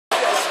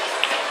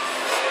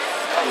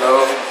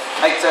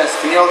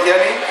test. Can you all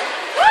hear me?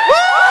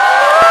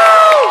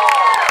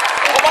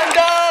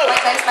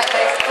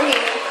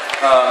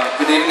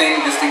 Good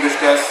evening, distinguished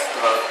guests,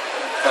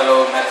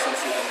 fellow medicine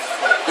students.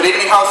 Good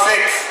evening, House 6.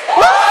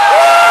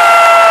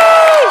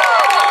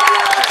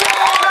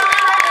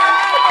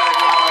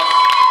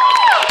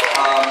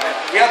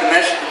 We are the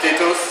mashed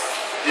potatoes.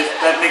 If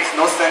that makes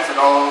no sense at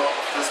all,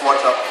 just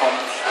watch our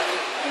performance.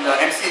 And the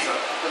MCs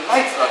the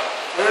lights are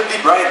terribly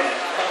bright.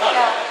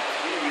 Yeah.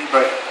 Really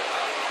bright.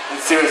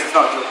 It's serious, it's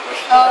not a joke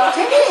question.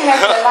 Can we have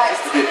the lights?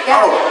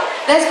 Yeah. Oh.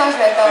 That's much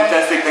better.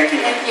 Fantastic, thank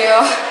you. Thank you.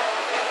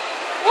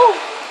 Woo.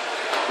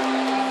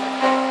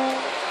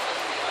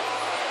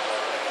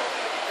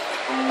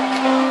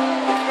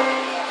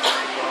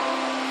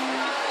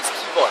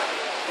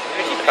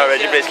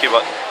 Reggie plays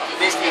keyboard.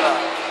 Plays keyboard?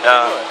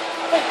 Yeah.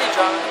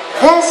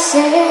 Let's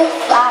set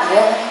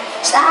fire,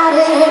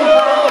 started in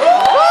my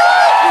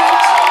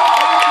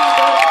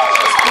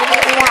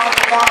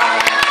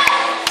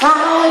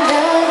found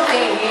a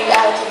thing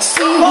I can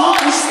see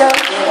who's stuck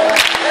there.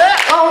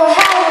 Go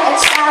ahead and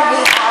tell me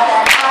how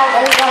that I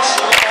will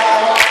rush you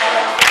there.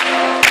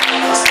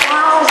 The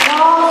stars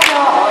all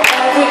gone,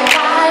 every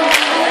night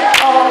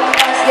all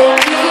as they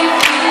keep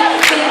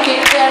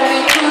thinking that we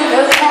could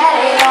have had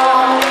it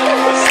all.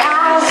 The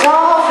stars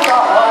all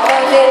gone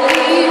and they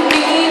leave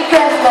me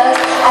breathless.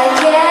 I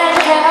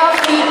can't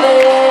help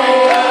feeling.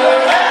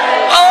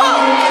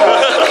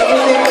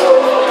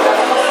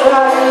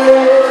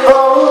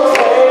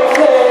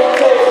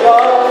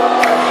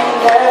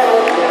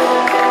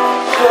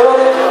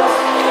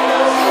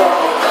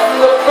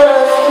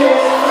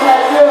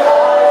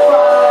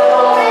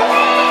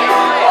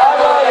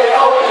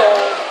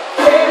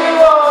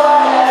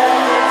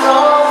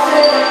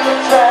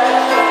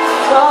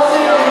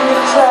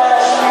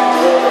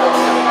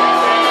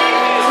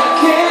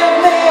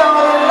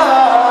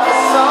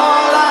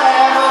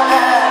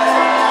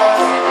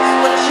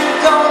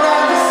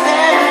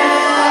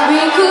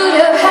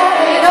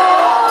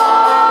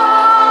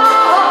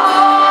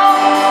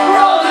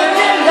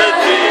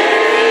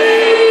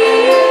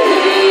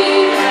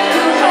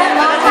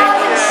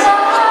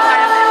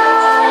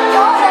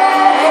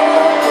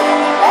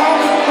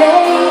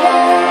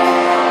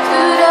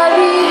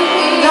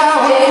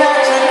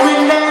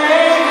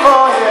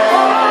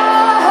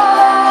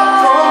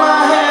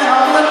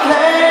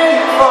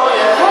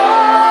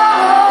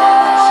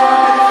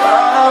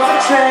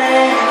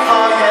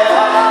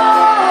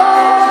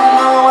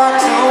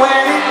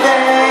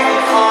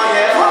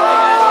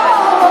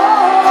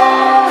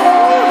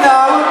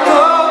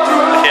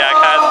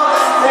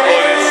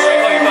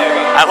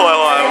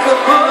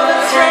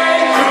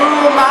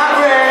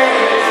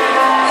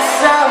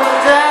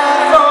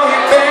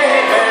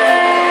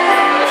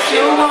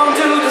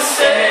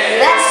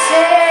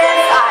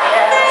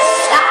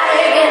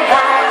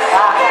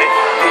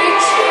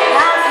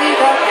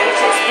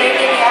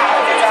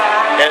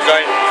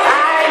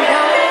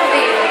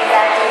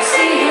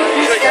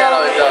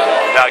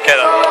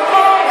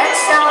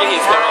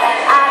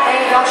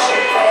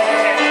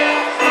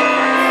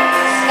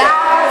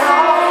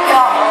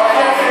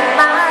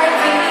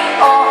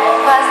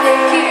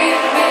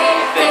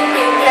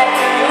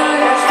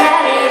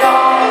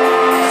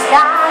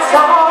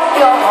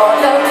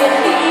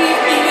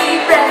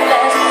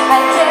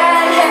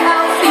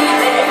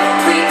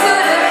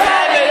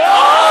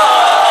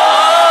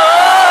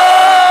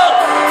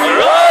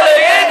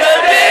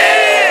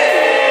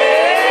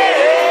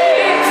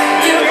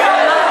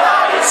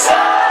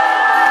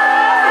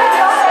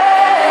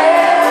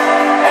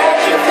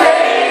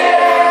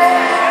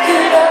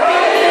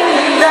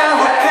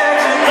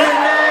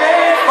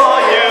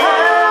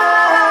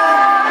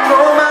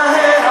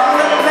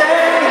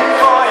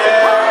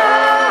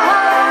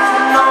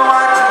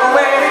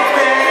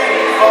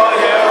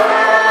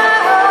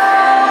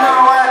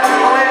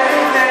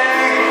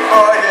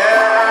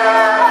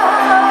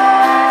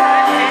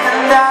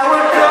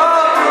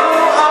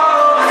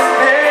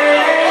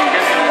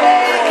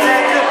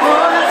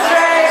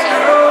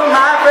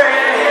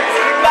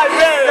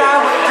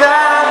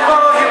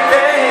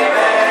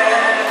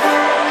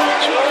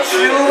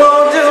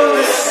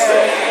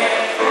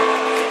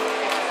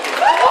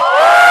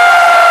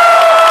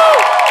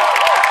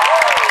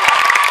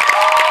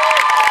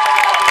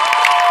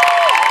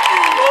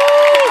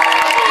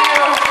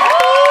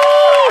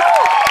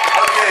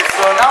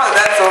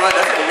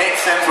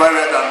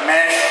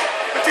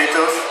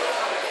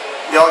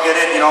 You all get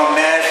it? You know,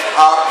 mashed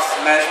ups,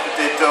 mashed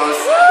potatoes.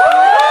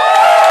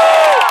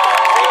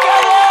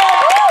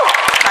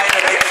 Kind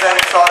of makes sense,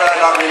 sorta,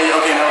 not really.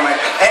 Okay, never mind.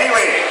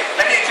 Anyway,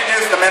 let me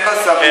introduce the members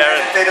of the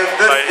mashed potatoes.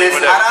 This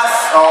is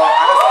Anas, or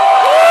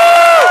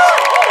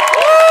Anastasia.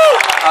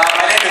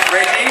 My name is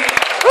Reggie.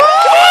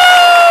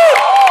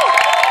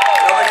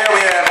 And over here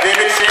we have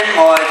David Shim,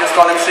 or I just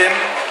call him Shim.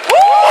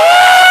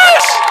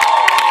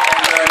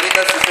 And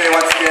needless to say,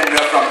 once again,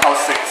 we are from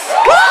House 6.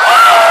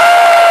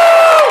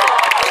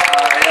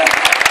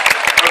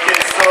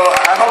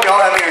 I hope you're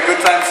all having a good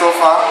time so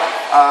far.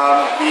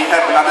 We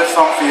have another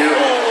song for you.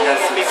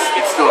 Yes,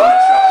 it's still a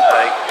mashup.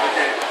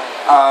 Okay.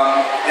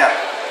 Yeah.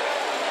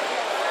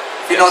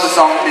 If you know the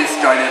song, please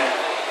join in.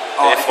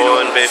 Or if you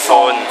know the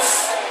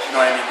songs, you know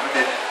what I mean?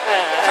 Okay.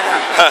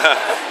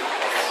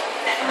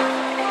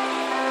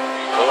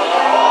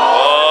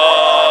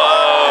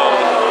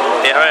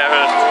 Yeah,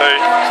 hurry.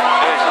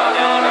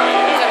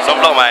 Don't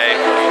block my...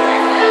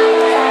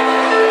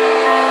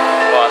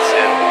 boss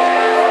in.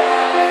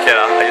 Okay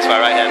lah, I use my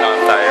right hand now, I'm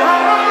tired.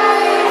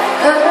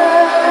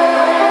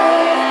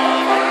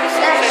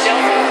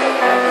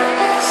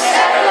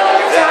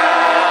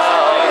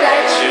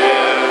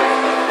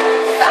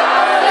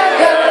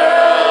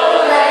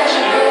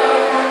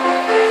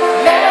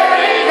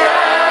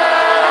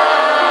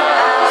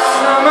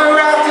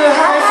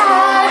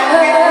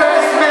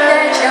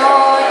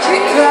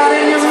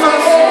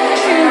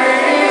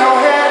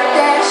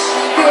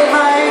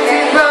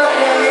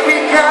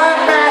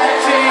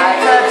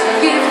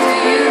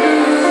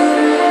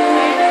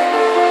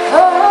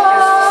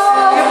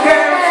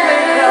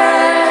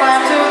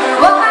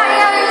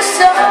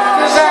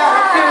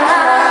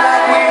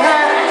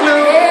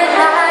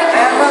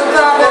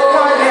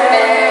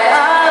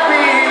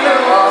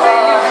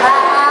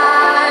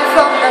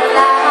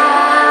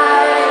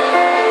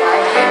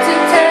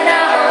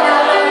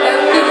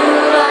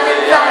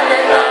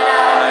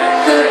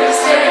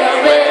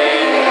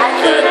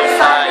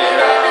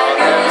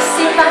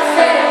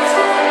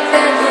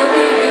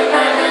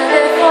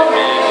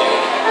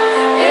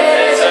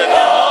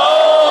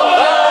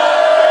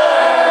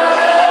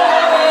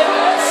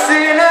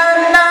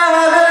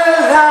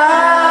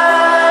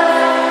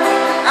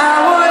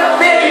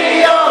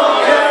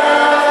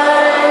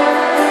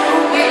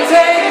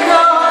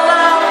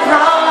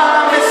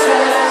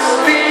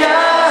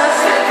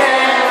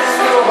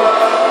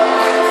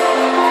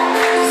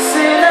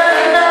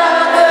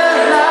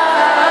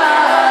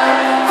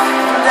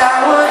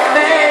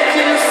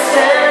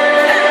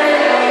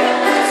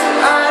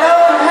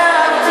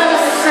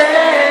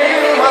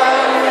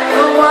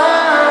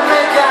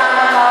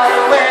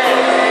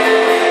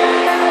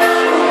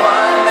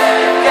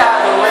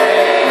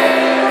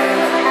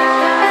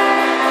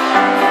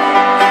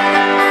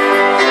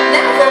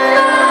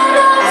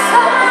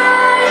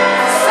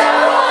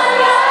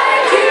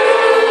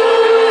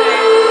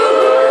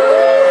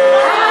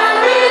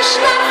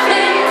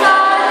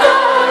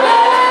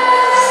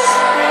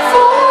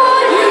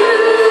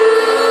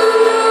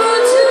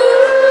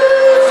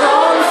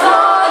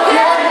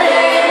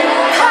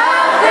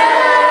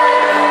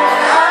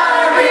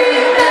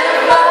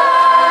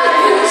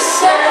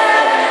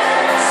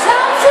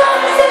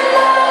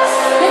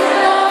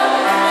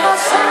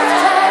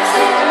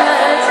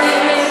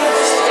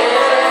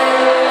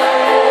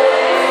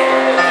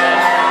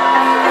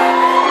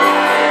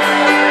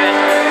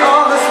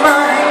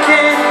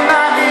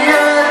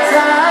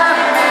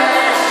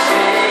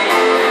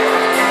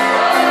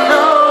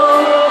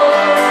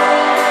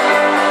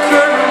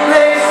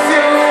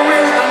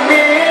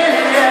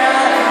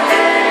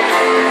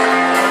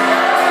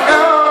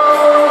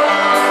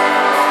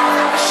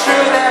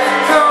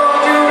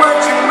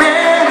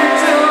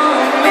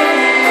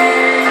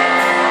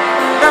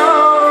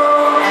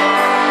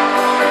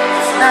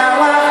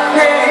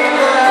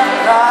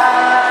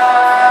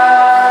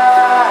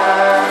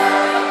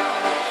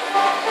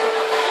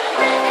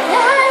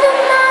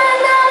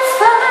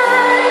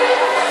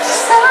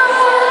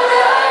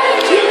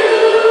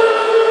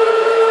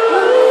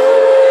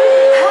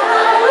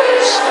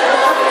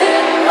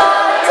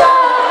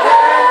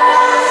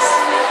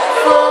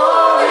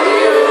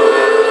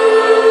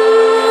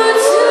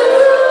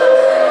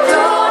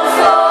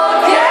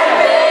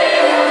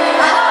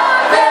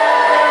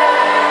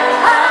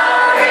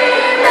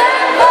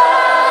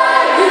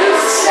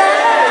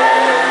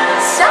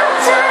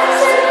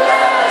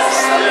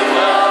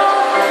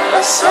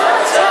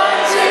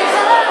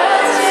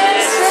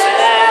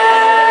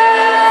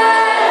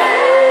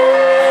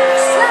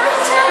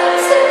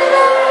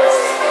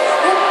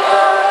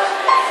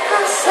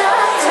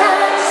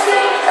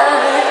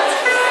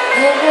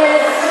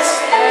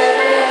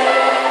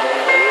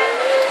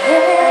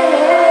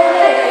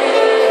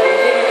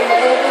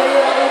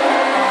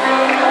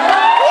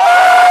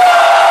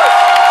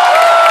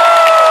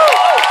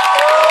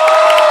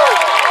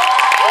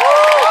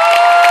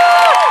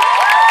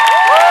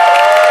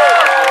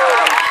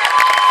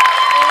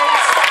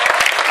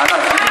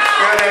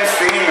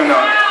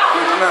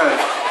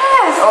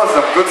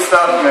 Good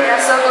stuff, man.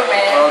 You're so good,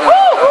 man.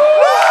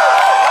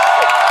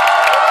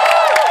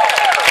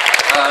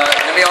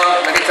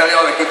 Let me tell you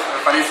all a good,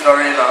 funny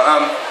story.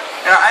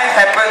 I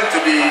happened to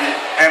be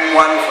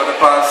M1 for the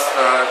past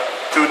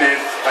 2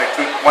 days.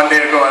 One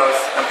day ago, I was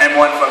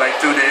M1 for like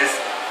 2 days.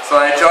 So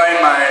I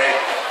joined my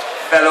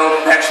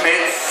fellow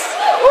batchmates.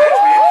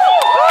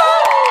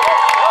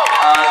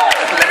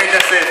 Let me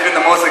just say, it's been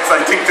the most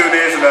exciting 2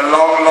 days in a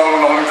long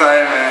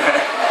time.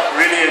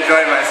 Really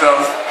enjoyed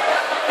myself.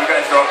 You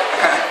guys rock.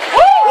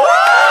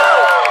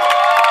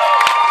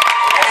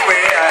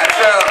 Anyway, I'm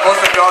sure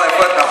most of y'all have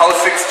heard the House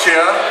 6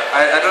 cheer.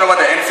 I don't know what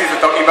the MCs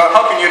are talking about.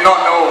 How can you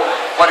not know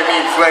what it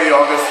means? Where are you,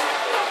 August?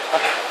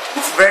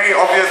 It's it's very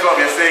obvious what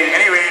we're saying.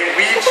 Anyway,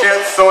 we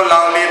cheered so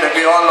loudly that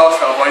we all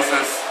lost our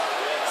voices.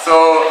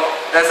 So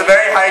there's a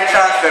very high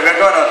chance that we're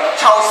going to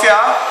chao-xia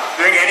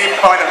during any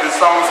point of the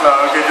songs.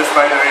 Okay, just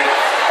by the way.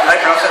 Did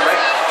I pronounce that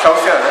right?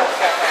 Chao-xia, right?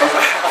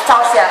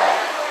 Chao-xia.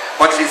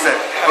 What she said.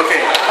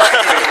 Okay.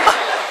 Anyway,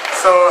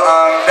 so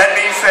that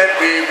being said,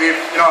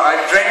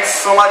 I drank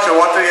so much of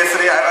water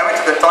yesterday. I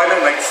went to the toilet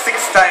like 6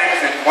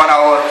 times in 1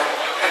 hour.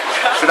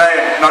 Should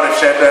I not have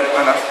shared that?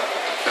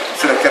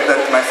 Should have kept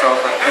that to myself.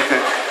 Okay,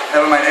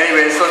 never mind.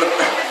 Anyway, so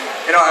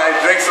I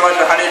drank so much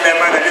of honey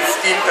lemon. I did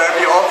steam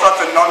therapy, all sorts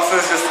of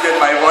nonsense just to get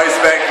my voice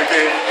back.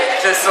 Okay,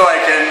 just so I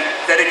can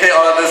dedicate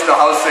all of this to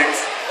House 6. And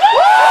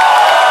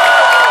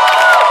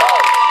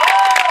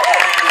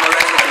the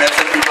rest of the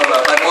medicine people,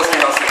 but mostly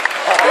House 6.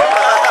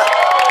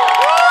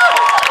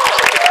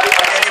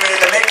 Okay, anyway,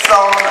 the next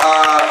song,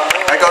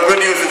 I got good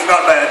news. It's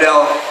not by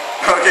Adele.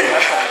 Okay,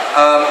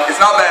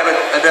 it's not by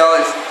Adele,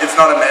 it's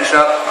not a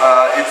mashup.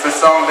 It's a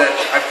song that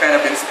I've kind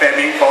of been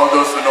spamming for all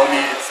those who know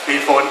me. It's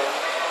Payphone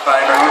by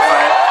Maroon 5.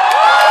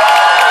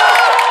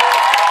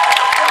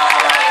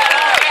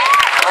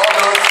 All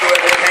those who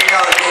have been hanging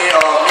out with me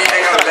or me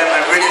hanging out with them,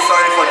 I'm really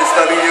sorry for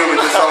disturbing you with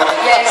the song.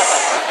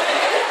 Yes.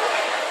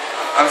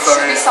 I'm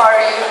sorry. You should be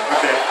sorry.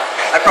 Okay,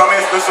 I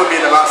promise this will be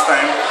the last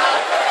time.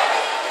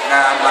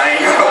 Nah, I'm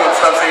lying. I won't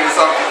stop singing the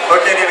song.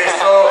 Okay, anyway,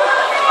 so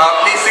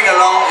please sing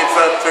along. It's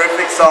a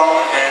terrific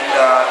song, and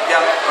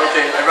yeah,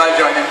 okay, everyone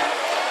join in.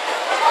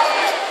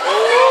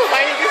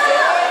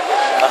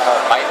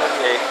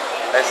 Okay,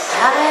 let's.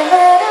 I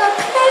let a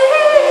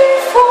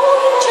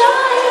payphone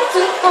try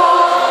to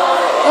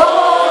call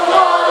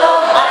all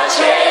of my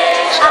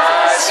change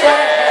I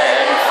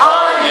spent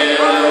on you.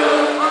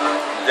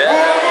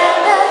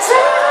 And the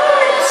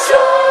time is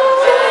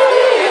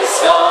already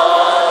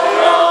gone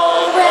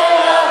wrong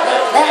where are the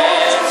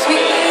plans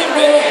we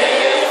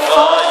made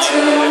for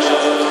two.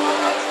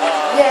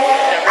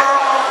 Yeah,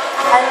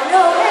 I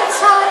know it's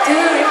hard to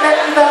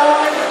remember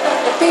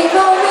the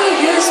people we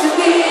used to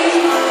be.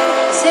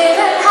 It's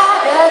even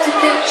harder to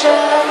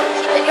picture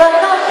that you're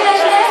not here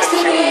next to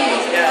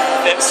me.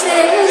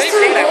 Say it's too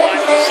late to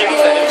make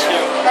it,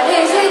 but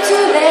is it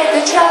too late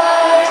to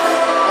try?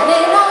 And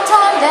in no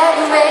time that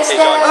we wasted,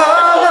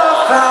 all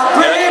of our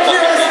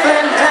bridges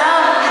burned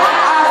down.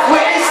 I've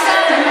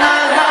wasted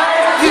my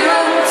life, you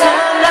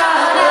turned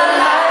out the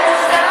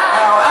lights.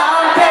 Now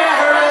I'm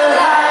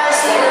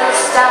paralyzed, still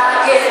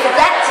stuck in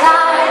that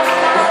time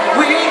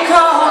we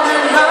called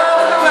it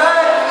love,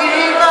 but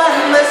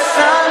even the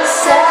sun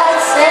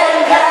sets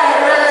in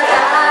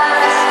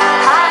paradise.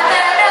 I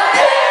better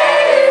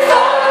pay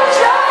for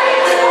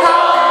trying to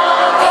call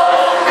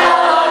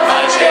all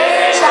my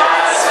change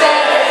I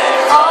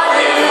spent on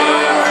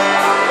you.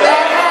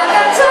 When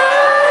the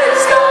time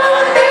is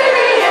gone,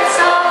 baby, it's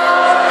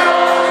all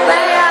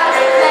where I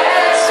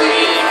plans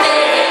we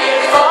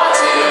made for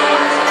two.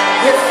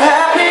 If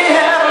happy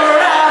ever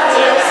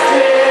afters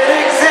did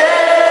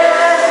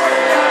exist,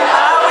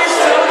 I wish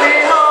to be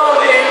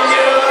holding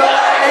you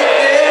like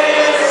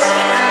this.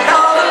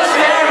 All those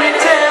fairy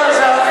tales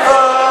are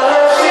full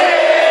of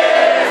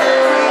shit.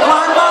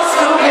 One more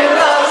stupid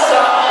love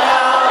song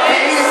I'll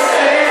be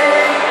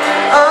singing.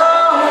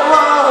 Oh,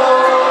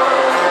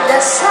 the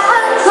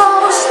sun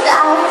goes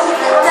down,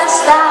 the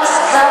stars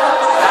come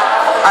out.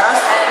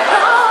 Anas,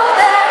 And all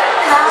that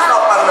it's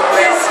not part of the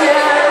place. is here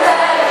and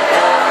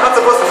Not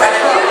supposed to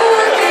mention it. you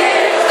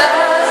give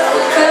us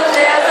could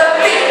never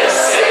be the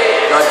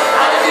same.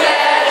 I'm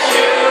glad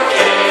you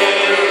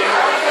came.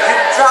 You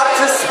dropped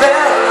a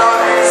spell on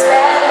me.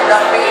 Spell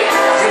on me,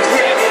 You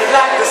hit me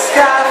like the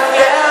sky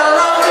fell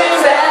on me.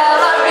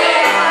 spell on me,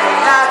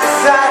 I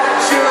decided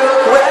you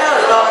look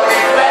well on me.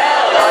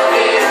 spell on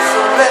me. So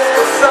let's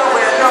go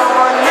somewhere no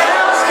one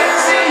else can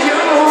see you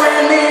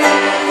and me.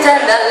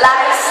 Turn the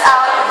lights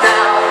out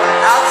now.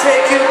 I'll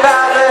take you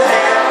by the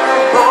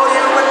hand, pour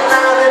you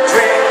another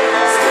drink.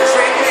 So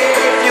drink me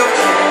if you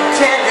can.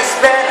 Can you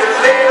spend a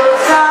little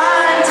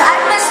time?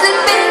 Time is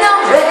slipping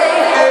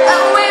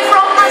away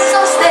from us, so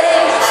stay.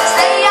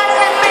 I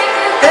can make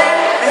it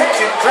better. Make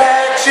you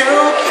glad you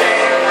came.